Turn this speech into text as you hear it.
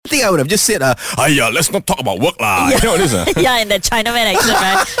think I would have just said, let's not talk about work lah. You know this? Yeah, in that Chinaman accent,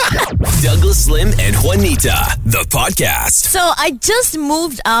 right? Douglas Lim and Juanita, the podcast. So I just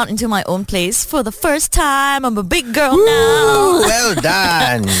moved out into my own place for the first time. I'm a big girl now. Well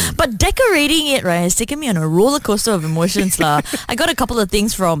done. But decorating it, right, has taken me on a roller coaster of emotions. I got a couple of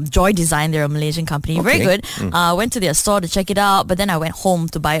things from Joy Design. They're a Malaysian company. Okay. Very good. Went to their store to check it out, but then I went home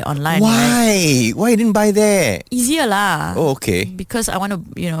to buy it online. Why? Right? Why you didn't buy there? Easier lah. Oh, okay. Because I want to,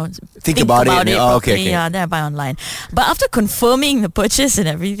 Think about it. Oh, okay, properly. okay. Yeah, then I buy online. But after confirming the purchase and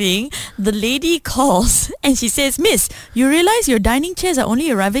everything, the lady calls and she says, "Miss, you realize your dining chairs are only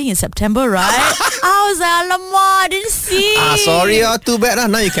arriving in September, right?" I was like, "Alamak, I didn't see." Sorry, too bad.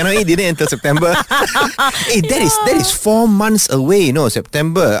 Now you cannot eat dinner until September. Hey, that is 4 months away,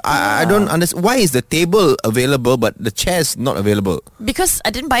 September. I don't understand. Why is the table available but the chair's not available? Because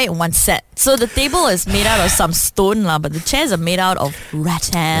I didn't buy it in one set. So the table is made out of some stone, but the chairs are made out of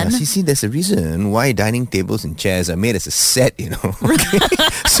rattan. See, there's a reason why dining tables and chairs are made as a set,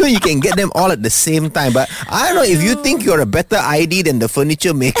 So you can get them all at the same time. But I don't know, if you think you're a better ID than the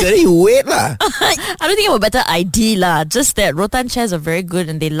furniture maker, then you wait lah. I don't think I'm a better ID lah. Just that Rotan chairs are very good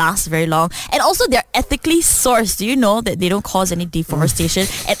and they last very long. And also they're ethically sourced. Do you know that they don't cause any deforestation?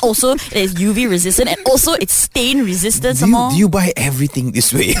 And also it is UV resistant and also it's stain resistant some more. Do you buy everything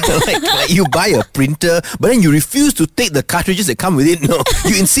this way? like you buy a printer, but then you refuse to take the cartridges that come with it. No,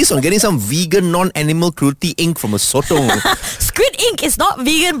 you insist on getting some vegan non-animal cruelty ink from a sotong. Squid ink is not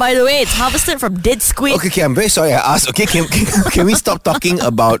vegan, by the way. It's harvested from dead squid. Okay, I'm very sorry I asked. Okay, can we stop talking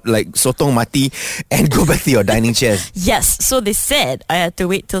about sotong mati and go back to your dining chairs? Yes, so they said I had to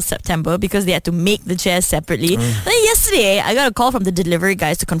wait till September because they had to make the chairs separately. Then yesterday, I got a call from the delivery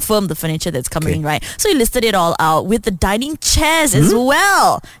guys to confirm the furniture that's coming in, right? So he listed it all out with the dining chairs as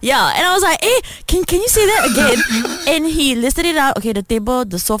well. Yeah, and I was like, hey, can you say that again? And he listed it out. Okay, the table,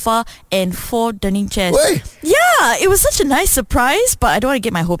 the sofa, and 4 dining chairs. Wait. Yeah, it was such a nice surprise, but I don't want to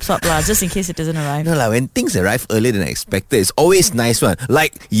get my hopes up just in case it doesn't arrive. No, when things arrive earlier than I expected, it's always nice one.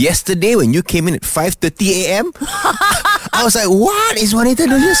 Like yesterday when you came in at 5:30 a.m. I was like, what is Juanita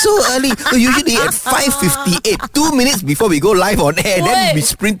doing here so early? So usually at 5:58, 2 minutes before we go live on air, then be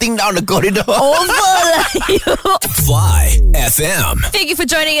sprinting down the corridor. Fly FM. Thank you for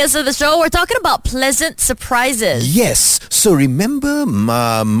joining us on the show. We're talking about pleasant surprises. Yes. So remember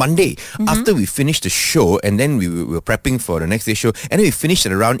Monday, after we finished the show and then we were prepping for the next day's show, and then we finished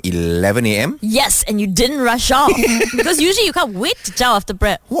at around 11 a.m. Yes, and you didn't rush off because usually you can't wait to chow after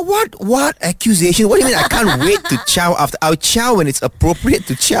prep. What accusation? What do you mean I can't wait to chow after? I'll chow when it's appropriate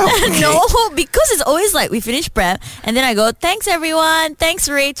to chow. Okay? No, because it's always like we finish prep and then I go, thanks everyone, thanks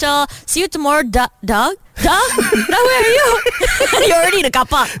Rachel, see you tomorrow, Doug? Doug, where are you? You're already in the car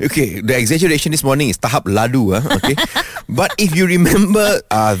park. Okay, the exaggeration this morning is tahap ladu. Okay, but if you remember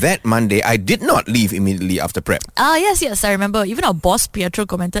that Monday, I did not leave immediately after prep. Yes, I remember. Even our boss Pietro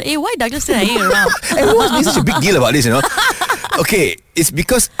commented, hey, why Douglas still hanging around? Everyone's making such a big deal about this, Okay, it's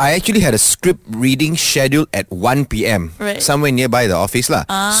because I actually had a script reading scheduled at 1 p.m. Right. Somewhere nearby the office lah.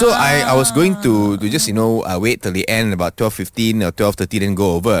 So I was going to just wait till the end about 12:15 or 12:30 then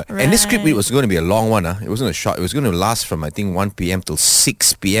go over. Right. And this script read was going to be a long one. It wasn't a short. It was going to last from I think 1 p.m. till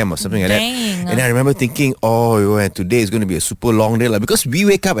 6 p.m. or something like that. And I remember thinking, today is going to be a super long day because we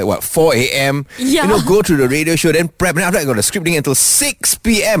wake up at 4 a.m. Yeah. Go to the radio show, then prep, and after I got the scripting until 6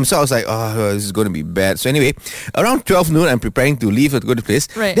 p.m. So I was like, this is going to be bad. So anyway, around 12 noon, I'm preparing to leave to go to the place.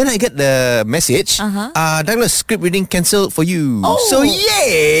 Right. Then I get the message, Douglas, script reading cancelled for you. Oh. So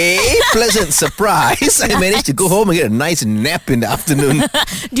yay! Pleasant surprise. I managed to go home and get a nice nap in the afternoon.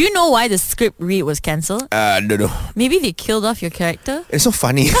 Do you know why the script read was cancelled? No. Maybe they killed off your character? It's so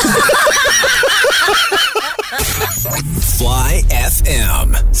funny. Fly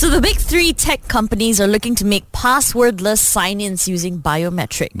FM. So the big 3 tech companies are looking to make passwordless sign-ins using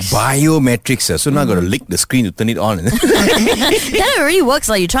biometrics. Biometrics. So now I got to lick the screen to turn it on. That already works.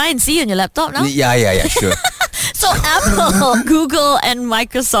 You try and see on your laptop now? Yeah, sure. So Apple, Google and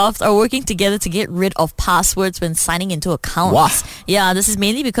Microsoft are working together to get rid of passwords when signing into accounts. Wow. Yeah, this is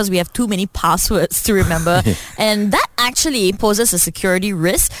mainly because we have too many passwords to remember. And that actually poses a security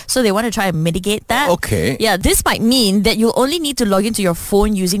risk. So they want to try and mitigate that. Okay. Yeah, this might mean that you'll only need to log into your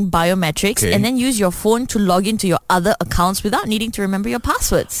phone using biometrics and then use your phone to log into your other accounts without needing to remember your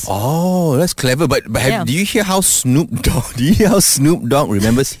passwords. Oh, that's clever. But do you hear how Snoop Dogg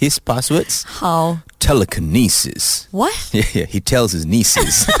remembers his passwords? How? Telekinesis. What? Yeah, he tells his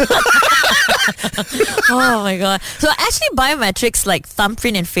nieces. Oh my god. So actually biometrics like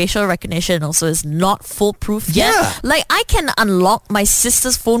thumbprint and facial recognition also is not foolproof yet. Yeah. Like I can unlock my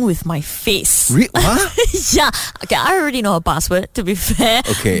sister's phone with my face. What? Yeah. Okay, I already know her password, to be fair.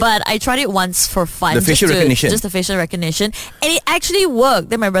 Okay. But I tried it once for fun. The facial recognition. Just the facial recognition. And it actually worked.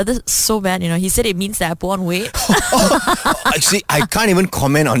 Then my brother's so bad, he said it means that I put on weight. Actually, I can't even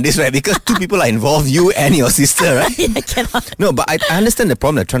comment on this, right? Because two people are involved, you and your sister, right? I cannot. No, but I understand the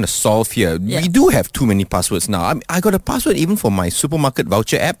problem they're trying to solve here. Yeah. We do have too many passwords now. I got a password even for my supermarket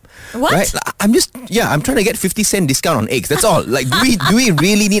voucher app. What? Right? I'm trying to get 50-cent discount on eggs. That's all. Like, do we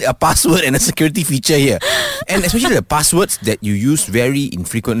really need a password and a security feature here? And especially the passwords that you use very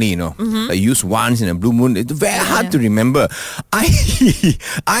infrequently, Like you use once in a blue moon. It's very hard to remember. I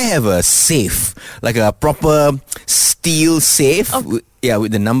have a safe, like a proper steel safe.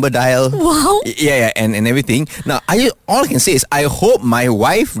 With the number dial. Wow. Yeah, and everything. Now, all I can say is I hope my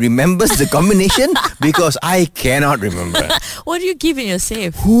wife remembers the combination because I cannot remember. What do you keep in your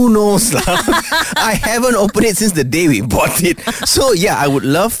safe? Who knows, lah? I haven't opened it since the day we bought it. So, yeah, I would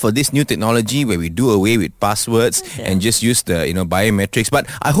love for this new technology where we do away with passwords and just use the, biometrics. But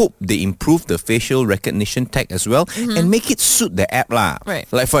I hope they improve the facial recognition tag as well and make it suit the app, lah.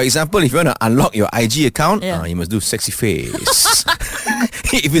 Right. Like, for example, if you want to unlock your IG account, Yeah. you must do sexy face.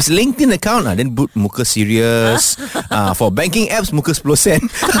 If it's LinkedIn account, then put muka serious. For banking apps, muka 10%.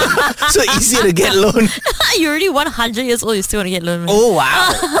 So easier to get loan. You're already 100 years old, you still want to get loan. Oh,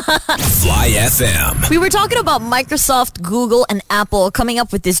 wow. Fly FM. We were talking about Microsoft, Google, and Apple coming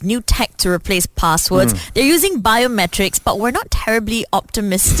up with this new tech to replace passwords. They're using biometrics, but we're not terribly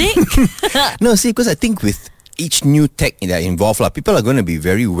optimistic. No, see, because I think with each new tech that are involved, people are going to be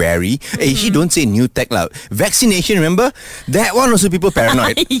very wary. Actually, don't say new tech. Vaccination, remember? That one also people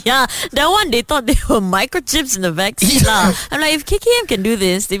paranoid. Yeah, that one they thought they were microchips in the vaccine. Yeah. I'm like, if KKM can do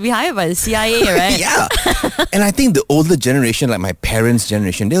this, they'd be hired by the CIA, right? Yeah. And I think the older generation, like my parents'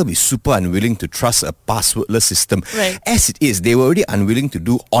 generation, they'll be super unwilling to trust a passwordless system. Right. As it is, they were already unwilling to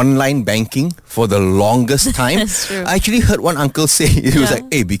do online banking for the longest time. That's true. I actually heard one uncle say, he was like,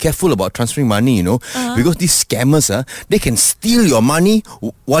 hey, be careful about transferring money, because these scammers, they can steal your money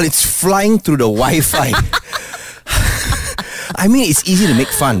while it's flying through the Wi-Fi. I mean, it's easy to make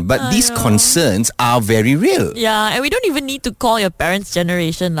fun, but these concerns are very real. Yeah, and we don't even need to call your parents'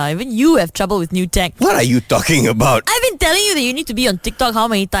 generation. Even you have trouble with new tech. What are you talking about? I've been telling you that you need to be on TikTok how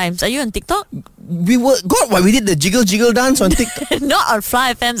many times? Are you on TikTok? We did the jiggle dance on TikTok. Not on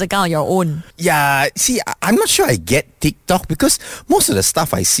Fly FM's account, your own. Yeah, see, I'm not sure I get TikTok because most of the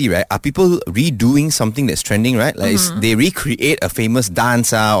stuff I see, right, are people redoing something that's trending, right? Like they recreate a famous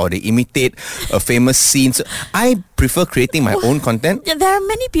dance or they imitate a famous scene. So I prefer creating my own content. Yeah, there are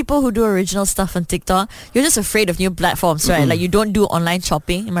many people who do original stuff on TikTok. You're just afraid of new platforms, right? Like you don't do online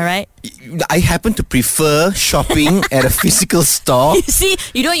shopping, am I right? I happen to prefer shopping at a physical store. You see,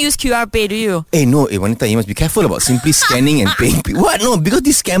 you don't use QR Pay, do you? Hey, no, Wanita, you must be careful about simply scanning and paying people. What? No, because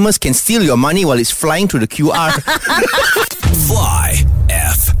these scammers can steal your money while it's flying through the QR. Fly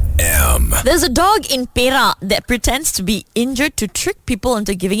FM. There's a dog in Perak that pretends to be injured to trick people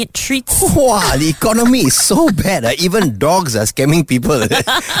into giving it treats. Wow, the economy is so bad. Even dogs are scamming people.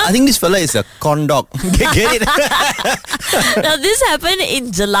 I think this fella is a con dog. Get it? Now, this happened in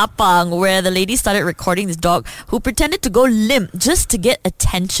Jelapang, where the lady started recording this dog who pretended to go limp just to get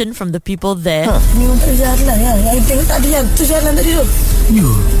attention from the people there. Ni untuk jalan ya. Yang tengok tadi yang tu jalan tadi tu.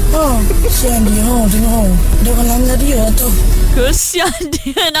 Oh, sian dia. Tengok. Dia kan lama dia tu. Kesian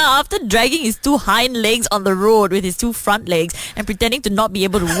dia. Now, after dragging his two hind legs on the road with his two front legs and pretending to not be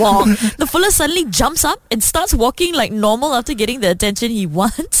able to walk, the fella suddenly jumps up and starts walking like normal after getting the attention he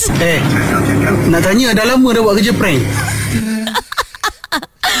wants. Nak tanya dah lama dah buat kerja prank.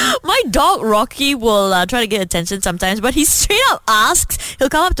 My dog Rocky will try to get attention sometimes, but he straight up asks, he'll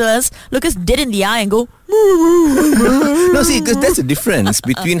come up to us, look us dead in the eye and go, No, see, because that's the difference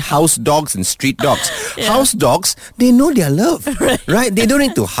between house dogs and street dogs. House dogs, they know their love, right? They don't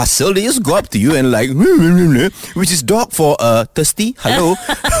need to hustle. They just go up to you and like, which is dog for thirsty, hello.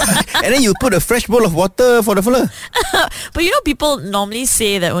 And then you put a fresh bowl of water for the fella. But people normally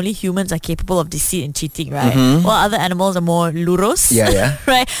say that only humans are capable of deceit and cheating, right? While other animals are more luros. Yeah.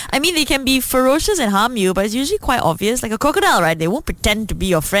 Right? I mean, they can be ferocious and harm you, but it's usually quite obvious. Like a crocodile, right? They won't pretend to be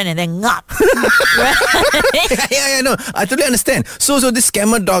your friend and then ngap. Right? Yeah, no, I totally understand. So this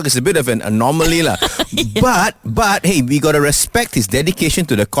scammer dog is a bit of an anomaly, lah. But hey, we gotta respect his dedication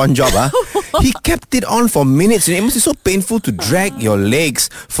to the con job, He kept it on for minutes. And it must be so painful to drag your legs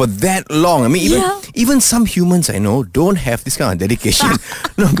for that long. I mean, even some humans I know don't have this kind of dedication.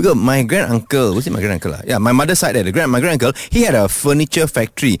 No, because my grand-uncle, was it my grand-uncle? Yeah, my mother's side there, my grand-uncle, he had a furniture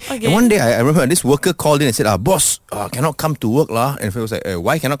factory. Okay. And one day, I remember this worker called in and said, boss, cannot come to work lah. And I was like,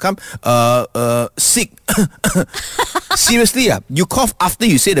 why cannot come? Sick. Seriously, you cough after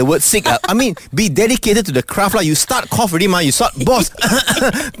you say the word sick. I mean, be dedicated to the craft lah. You start cough already, you start, boss,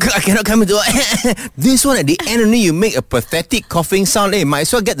 I cannot come into work. This one at the end only you make a pathetic coughing sound. Might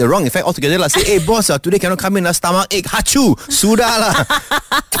as well get the wrong effect altogether lah. Say, boss, today cannot come in, stomach ache, hachu, sudah lah.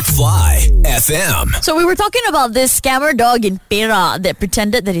 Fly FM. So we were talking about this scammer dog in Perak that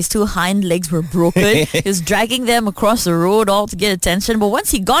pretended that his two hind legs were broken. He was dragging them across the road all to get attention. But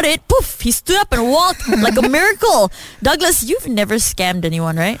once he got it, poof, he stood up and walked like a miracle. Douglas, you've never scammed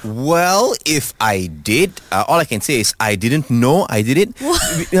anyone, right? Well, if I did, all I can say is I didn't know I did it.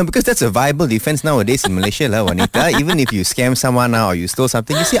 Because that's a viable defense nowadays in Malaysia, lah, Wanita. Even if you scam someone now or you stole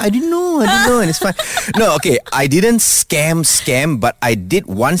something, you say, I didn't know, and it's fine. No, okay, I didn't scam, but I did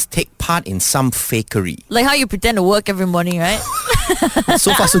once take part in some fakery. Like how you pretend to work every morning, right?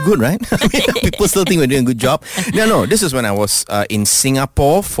 So far, so good, right? I mean, people still think we're doing a good job. No, this is when I was in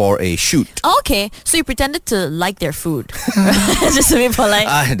Singapore for a shoot. Okay, so you pretended to like their food. Just to be polite.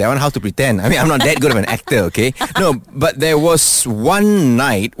 That one, how to pretend. I mean, I'm not that good of an actor, okay? No, but there was one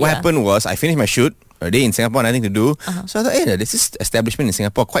night, what happened was, I finished my shoot, a day in Singapore, nothing to do. So I thought, there's this establishment in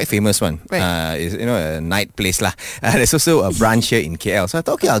Singapore, quite famous one. Right. Is a night place lah. There's also a branch here in KL. So I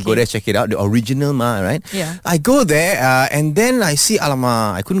thought, I'll go there, check it out. The original right? Yeah. I go there and then I see,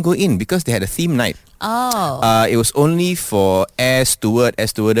 alamak, I couldn't go in because they had a theme night. Oh. It was only for air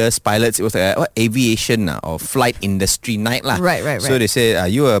stewardess, pilots. It was aviation or flight industry night lah. Right. So they said, are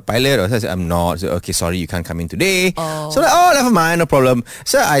you a pilot? Or I said, I'm not. So, okay, sorry, you can't come in today. Oh. So never mind, no problem.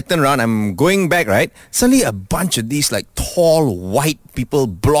 So I turn around, I'm going back, right? Suddenly a bunch of these like tall white people,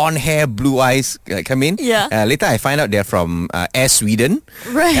 blonde hair, blue eyes come in. Yeah. Later I find out they're from Air Sweden.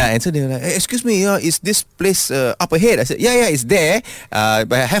 Right. And so they were like, hey, excuse me, is this place up ahead? I said, yeah, it's there. But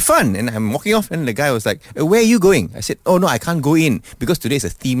have fun. And I'm walking off and the guy was like, where are you going? I said, oh no, I can't go in because today's a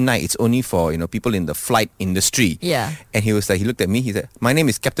theme night. It's only for people in the flight industry. Yeah. And he was like, he looked at me, he said, my name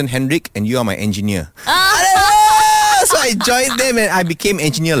is Captain Hendrik and you are my engineer. So I joined them and I became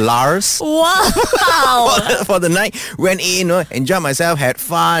engineer Lars. Wow. for the night. Went in, enjoyed myself, had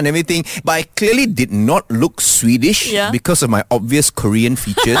fun, everything. But I clearly did not look Swedish because of my obvious Korean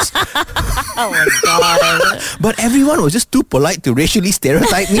features. Oh my God. But everyone was just too polite to racially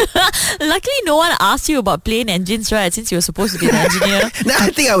stereotype me. Luckily, no one asked you about plane engines, right? Since you were supposed to be an engineer. Nah, I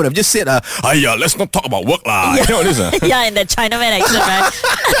think I would have just said, let's not talk about work lah. Yeah. You know this, Yeah, in the Chinaman accent,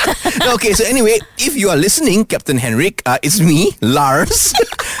 right? Okay, so anyway, if you are listening, Captain Henrik, it's me, Lars.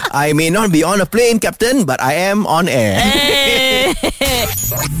 I may not be on a plane, Captain, but I am on air. Hey.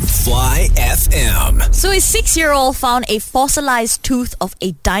 Fly FM. So a 6-year-old found a fossilized tooth of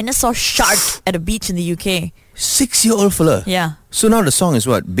a dinosaur shark at a beach in the UK. 6-year-old fella. Yeah. So now the song is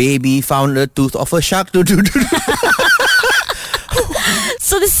what? Baby found a tooth of a shark.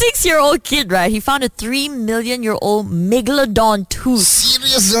 So the 6-year-old kid, right, he found a 3-million-year-old megalodon tooth.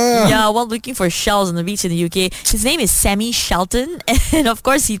 Serious? Yeah, while looking for shells on the beach in the UK. His name is Sammy Shelton. And of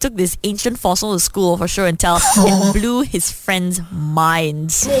course, he took this ancient fossil to school for show and tell. It blew his friends'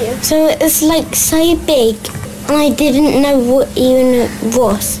 minds. So it's like so big, and I didn't know what even it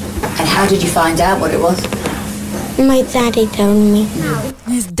was. And how did you find out what it was? My daddy told me.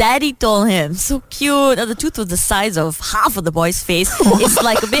 His daddy told him. So cute. The tooth was the size of half of the boy's face. It's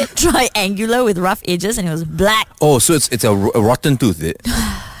like a bit triangular with rough edges, and it was black. Oh, so it's a rotten tooth, is it?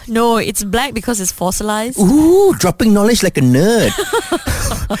 No, it's black because it's fossilized. Ooh, dropping knowledge like a nerd.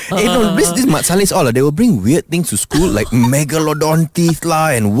 This Mat Saleh's all, they will bring weird things to school like megalodon teeth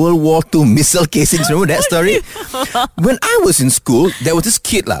and World War II missile casings. Remember that story? When I was in school, there was this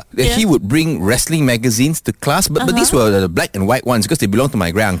kid he would bring wrestling magazines to class, but these were the black and white ones because they belonged to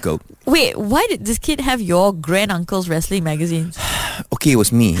my grand-uncle. Wait, why did this kid have your grand-uncle's wrestling magazines? Okay, it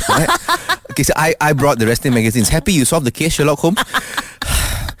was me. Right? Okay, so I brought the wrestling magazines. Happy you solved the case, Sherlock Holmes?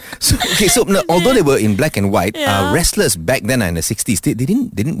 So although they were in black and white, wrestlers back then in the 60s, they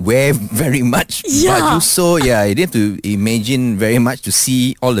didn't wear very much. Yeah. So you didn't have to imagine very much to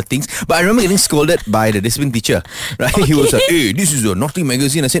see all the things. But I remember getting scolded by the discipline teacher. Right? Okay. He was like, hey, this is a naughty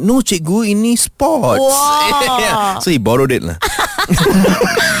magazine. I said, no, cikgu, ini sports. Wow. So he borrowed it.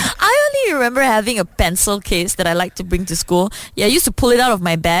 I only actually remember having a pencil case that I like to bring to school. Yeah, I used to pull it out of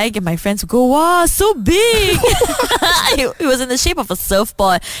my bag and my friends would go, wow, so big. It was in the shape of a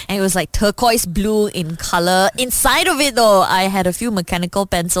surfboard and it was like turquoise blue in color. Inside of it though, I had a few mechanical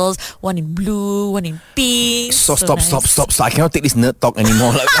pencils, one in blue, one in pink. Stop. nice. I cannot take this nerd talk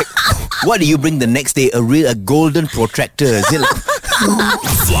anymore. Like, what do you bring the next day? A golden protractor? Is it like...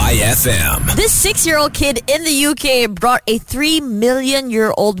 Fly FM. This 6-year-old kid in the UK brought a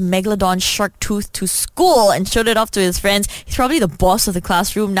 3-million-year-old megalodon shark tooth to school and showed it off to his friends. He's probably the boss of the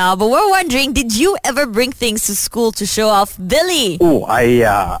classroom now. But we're wondering, did you ever bring things to school to show off? Billy? Oh,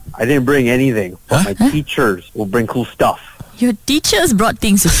 I didn't bring anything. But my teachers will bring cool stuff. Your teachers brought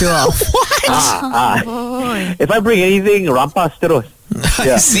things to show off. If I bring anything, rampas terus.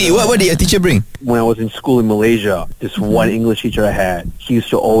 Yeah. See, what did your teacher bring? When I was in school in Malaysia, this one English teacher I had, he used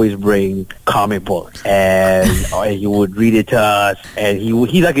to always bring comic books, and he would read it to us, and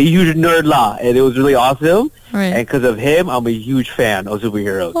he's like a huge nerd lah, and it was really awesome. Right. And because of him, I'm a huge fan of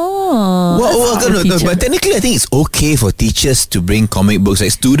superheroes. But technically, I think it's okay for teachers to bring comic books.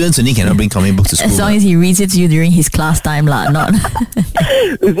 Like students only cannot bring comic books to school. As long as he reads it to you during his class time lah, not...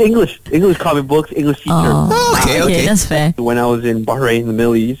 It was English comic books, English teacher. Okay. That's fair. When I was in Bahrain, the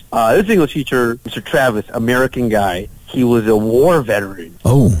Middle East, this English teacher, Mr. Travis, American guy, he was a war veteran.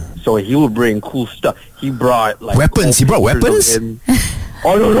 Oh. So he would bring cool stuff. He brought like Weapons? He brought weapons?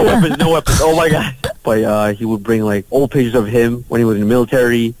 Oh, no weapons. Oh my God. But he would bring like old pictures of him when he was in the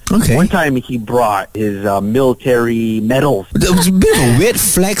military. Okay. One time he brought his military medals. It was a bit of a weird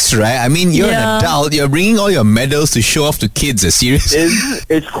flex, right? I mean, you're an adult. You're bringing all your medals to show off to kids. Serious?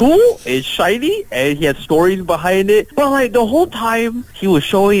 It's cool. It's shiny. And he had stories behind it. But like the whole time he was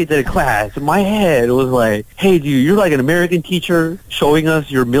showing it to the class, in my head was like, hey, dude, you're like an American teacher showing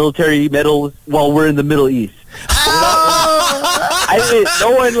us your military medals while we're in the Middle East.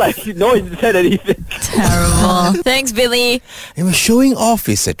 No one said anything. Terrible. Thanks, Billy. And showing off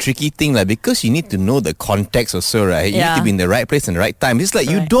is a tricky thing, like, because you need to know the context also, right? You need to be in the right place and the right time. It's like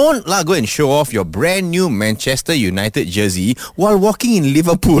you don't go and show off your brand new Manchester United jersey while walking in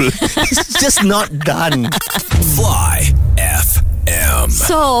Liverpool. It's just not done. Fly FM.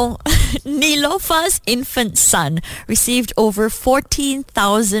 So, Nilofa's infant son received over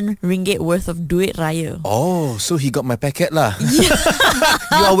 14,000 ringgit worth of duit raya. Oh, so he got my packet lah. You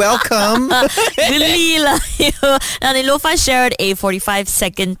are welcome. Geli lah. Now, Nilofa shared a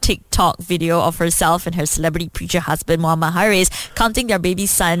 45-second TikTok video of herself and her celebrity preacher husband Muhammad Haris counting their baby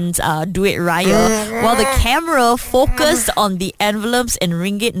son's duit raya while the camera focused on the envelopes and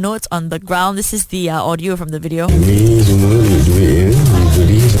ringgit notes on the ground. This is the audio from the video. Ini semua duit ya.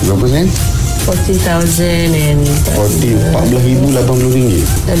 Beli berapa sen? 40,000 and 14,080 ringgit.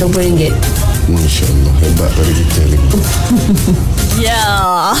 RM20. Masya Allah, hebat pada kita ni.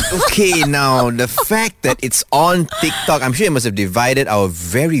 Yeah. Okay, now the fact that it's on TikTok, I'm sure it must have divided our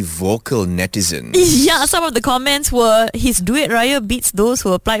very vocal netizens. Yeah, some of the comments were, his duit raya beats those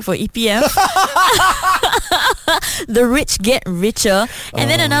who applied for EPF. The rich get richer.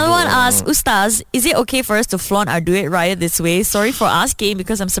 And then another one asked, Ustaz, is it okay for us to flaunt our duit raya this way? Sorry for asking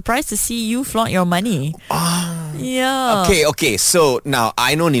because I'm surprised to see you flaunt your money. Yeah. Okay. So now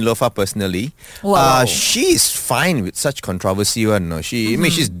I know Nilofa personally. Wow. She is fine with such controversy. I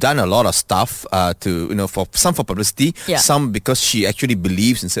mean, she's done a lot of stuff for publicity. Yeah. Some because she actually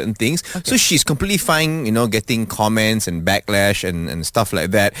believes in certain things. Okay. So she's completely fine, getting comments and backlash and stuff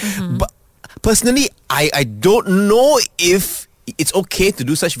like that. But personally, I don't know if it's okay to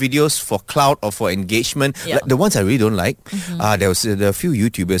do such videos for clout or for engagement. Yeah. Like the ones I really don't like. There are a few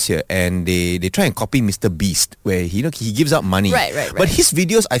YouTubers here, and they try and copy Mr. Beast, where he gives out money. Right. But his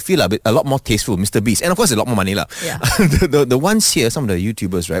videos I feel are a lot more tasteful. Mr. Beast, and of course a lot more money lah. Yeah. the ones here, some of the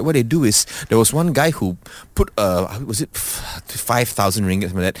YouTubers, right? What they do is there was one guy who put was it 5,000 ringgit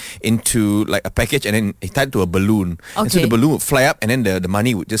something like that into like a package, and then he tied it to a balloon. Okay. And so the balloon would fly up, and then the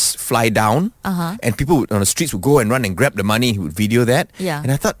money would just fly down. And people on the streets would go and run and grab the money. He would video that. Yeah. And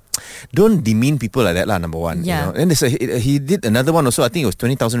I thought, don't demean people like that lah, number one. Yeah. And he did another one also, I think it was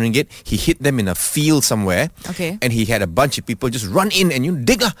 20,000 ringgit. He hid them in a field somewhere. Okay. And he had a bunch of people just run in and you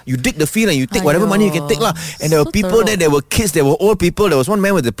dig lah. You dig the field and you take whatever money you can take lah. And there were people there, there were kids, there were old people. There was one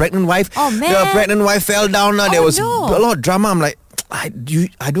man with a pregnant wife. Oh man. The pregnant wife fell down lah. There was a lot of drama. I'm like, I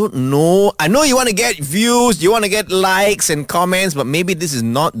don't know. I know you want to get views, you want to get likes and comments, but maybe this is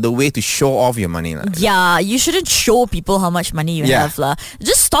not the way to show off your money. Yeah, you shouldn't show people how much money you have.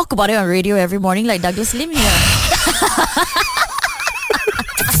 Just talk about it on radio every morning like Douglas Lim here.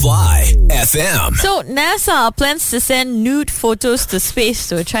 Fly FM. So NASA plans to send nude photos to space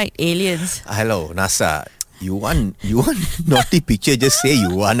to attract aliens. Hello, NASA. You want naughty picture, just say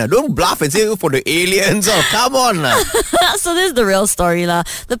you want. Don't bluff and say for the aliens. Oh, come on. So this is the real story lah.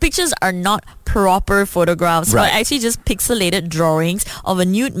 The pictures are not proper photographs, Right. but actually just pixelated drawings of a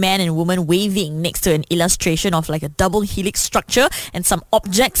nude man and woman waving next to an illustration of like a double helix structure and some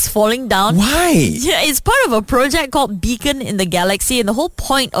objects falling down. Why? Yeah, it's part of a project called Beacon in the Galaxy, and the whole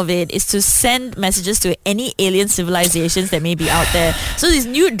point of it is to send messages to any alien civilizations that may be out there. So these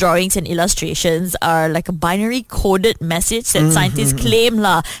nude drawings and illustrations are like a binary coded message that scientists claim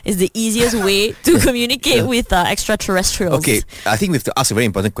is the easiest way to communicate with extraterrestrials. Okay, I think we have to ask a very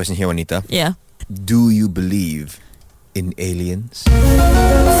important question here, Juanita. Yeah. Do you believe in aliens?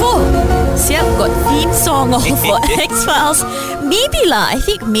 Siap got theme song for X-Files. Maybe I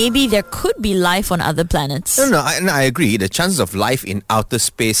think maybe there could be life on other planets. No, I agree. The chances of life in outer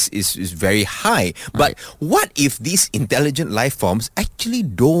space is very high. But what if these intelligent life forms actually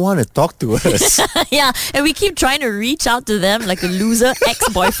don't want to talk to us? Yeah, and we keep trying to reach out to them like a loser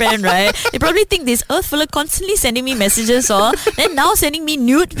ex-boyfriend, right? They probably think this earth fella constantly sending me messages and now sending me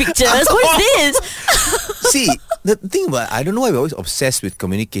nude pictures. What is this? See, the thing about, I don't know why we're always obsessed with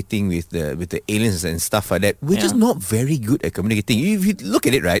communicating with the aliens and stuff like that. We're just not very good at communicating. If you look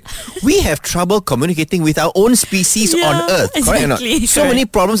at it, right, we have trouble communicating with our own species on Earth. Correct or not? So many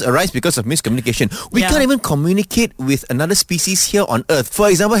problems arise because of miscommunication. We can't even communicate with another species here on Earth. For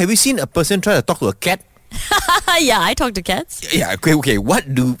example, have you seen a person try to talk to a cat? Yeah, I talk to cats. Yeah, okay.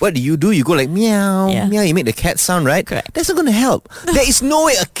 What do you do? You go like meow, meow. You make the cat sound, right? Correct. That's not going to help. There is no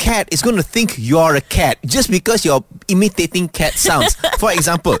way a cat is going to think you're a cat just because you're imitating cat sounds. For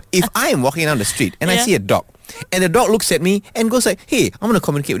example, if I am walking down the street and I see a dog, and the dog looks at me and goes like, hey, I'm going to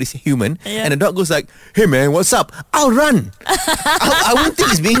communicate with this human. And the dog goes like, hey man, what's up? I'll run. I won't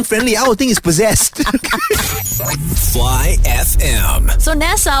think it's being friendly. I will think it's possessed. Fly FM. So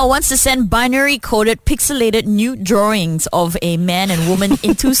NASA wants to send binary coded pixelated nude drawings of a man and woman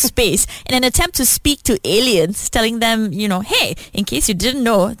into space in an attempt to speak to aliens, telling them, hey, in case you didn't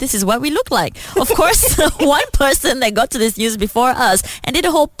know, this is what we look like. Of course, one person that got to this news before us and did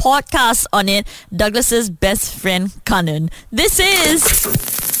a whole podcast on it, Douglas's best friend Kanan. This is...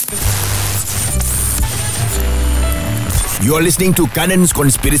 You're listening to Kanan's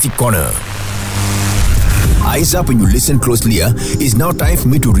Conspiracy Corner. Eyes up when you listen closely. It's now time for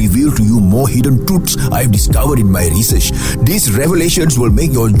me to reveal to you more hidden truths I've discovered in my research. These revelations will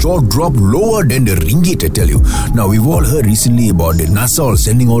make your jaw drop lower than the ringgit, I tell you. Now, we've all heard recently about the NASA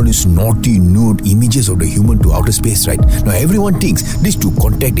sending all these naughty, nude images of the human to outer space, right? Now, everyone thinks this to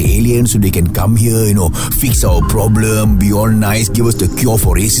contact the aliens so they can come here, fix our problem, be all nice, give us the cure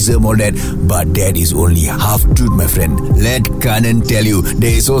for racism, all that. But that is only half truth, my friend. Let Kanan tell you,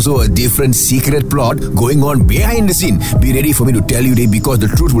 there is also a different secret plot going on behind the scene. Be ready for me to tell you that, because the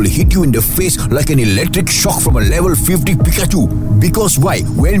truth will hit you in the face like an electric shock from a level 50 Pikachu. Because why?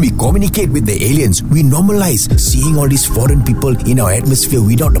 When we communicate with the aliens, we normalize seeing all these foreign people in our atmosphere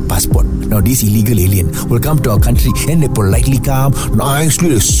without a passport. Now this illegal alien will come to our country and they politely come, nicely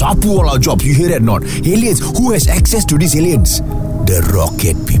they sapu all our jobs. You hear that not? Aliens, who has access to these aliens? The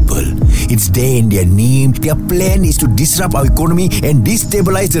rocket people. It's there in their name. Their plan is to disrupt our economy and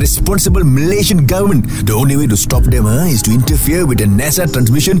destabilize the responsible Malaysian government. The only way to stop them is to interfere with the NASA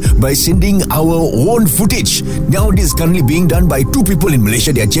transmission by sending our own footage. Now this is currently being done by two people in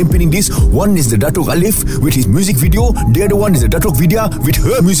Malaysia. They are championing this. One is the Datuk Alif with his music video. The other one is the Datuk Vidya with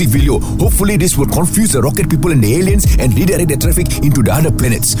her music video. Hopefully this will confuse the rocket people and the aliens and redirect the traffic into the other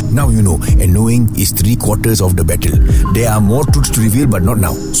planets. Now you know, and knowing is 3/4 of the battle. There are more truths to reveal, but not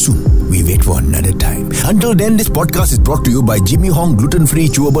now. Soon. We wait for another time. Until then, this podcast is brought to you by Jimmy Hong gluten-free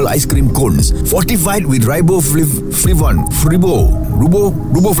chewable ice cream cones, fortified with riboflavin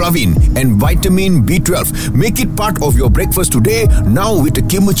and vitamin B12. Make it part of your breakfast today, now with a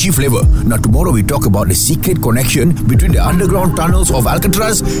kimchi flavor. Now tomorrow we talk about the secret connection between the underground tunnels of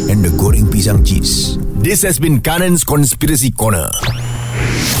Alcatraz and the goreng pisang cheese. This has been Kanan's Conspiracy Corner.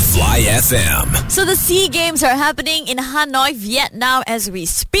 Fly FM. So the SEA Games are happening in Hanoi, Vietnam as we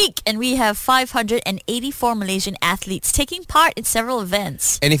speak, and we have 584 Malaysian athletes taking part in several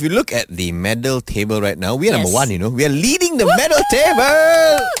events. And if you look at the medal table right now, we are number one, we are leading the medal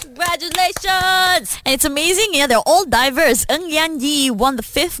table. Congratulations! And it's amazing, they're all divers. Ng Yan Yi won the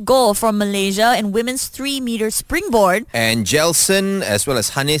 5th gold from Malaysia in women's 3-meter springboard. And Jelson as well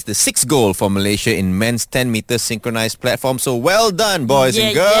as Hanis the 6th gold for Malaysia in men's 10-meter synchronized platform. So well done, boys and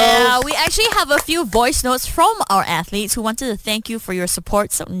you, girls. Yeah, we actually have a few voice notes from our athletes who wanted to thank you for your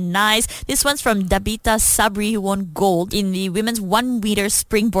support. So nice. This one's from Dabita Sabri, who won gold in the women's 1 meter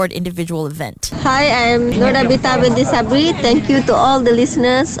springboard individual event. Hi, I'm Dabita binti Sabri. Thank you to all the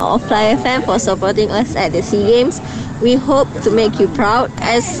listeners of Fly FM for supporting us at the SEA Games. We hope to make you proud,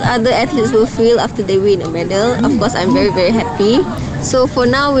 as other athletes will feel after they win a medal. Of course, I'm very, very happy. So for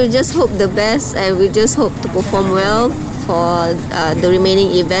now, we just hope the best, and we just hope to perform well for the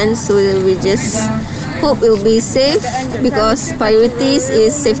remaining events. So we just hope it will be safe, because priorities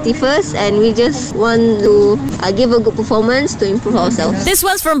is safety first, and we just want to give a good performance to improve ourselves. This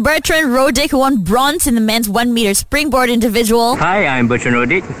one's from Bertrand Rodick, who won bronze in the men's 1 meter springboard individual. Hi, I'm Bertrand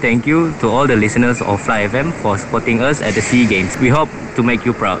Rodick. Thank you to all the listeners of Fly FM for supporting us at the SEA Games. We hope to make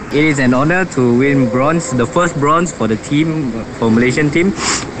you proud. It is an honor to win bronze, the first bronze for the team, for Malaysian team,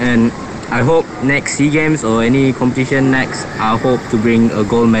 and I hope next SEA Games or any competition next, I hope to bring a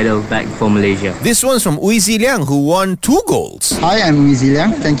gold medal back for Malaysia. This one's from Ui Ziliang, who won 2 golds. Hi, I'm Ui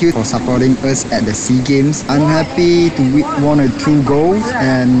Ziliang. Thank you for supporting us at the SEA Games. I'm happy to win 2 golds,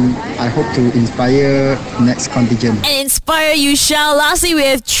 and I hope to inspire next contingent. And inspire you shall. Lastly, we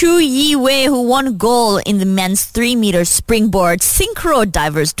have Chu Yi Wei, who won gold in the men's 3 meter springboard synchro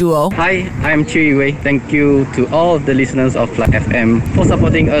divers duo. Hi, I'm Chu Yi Wei. Thank you to all the listeners of Fly FM for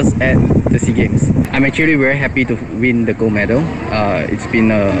supporting us at the SEA Games. I'm actually very happy to win the gold medal. It's been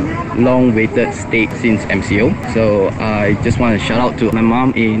a long-waited state since MCO. So I just want to shout out to my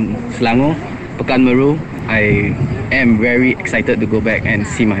mom in Selangor, Pekan Meru. I am very excited to go back and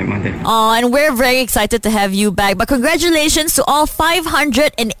see my mother. Oh, and we're very excited to have you back. But congratulations to all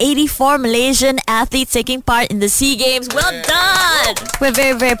 584 Malaysian athletes taking part in the SEA Games. Well done! We're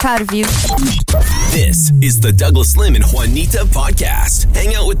very, very proud of you. This is the Douglas Slim and Juanita podcast.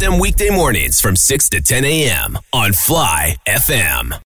 Hang out with them weekday mornings from 6 to 10 a.m. on Fly FM.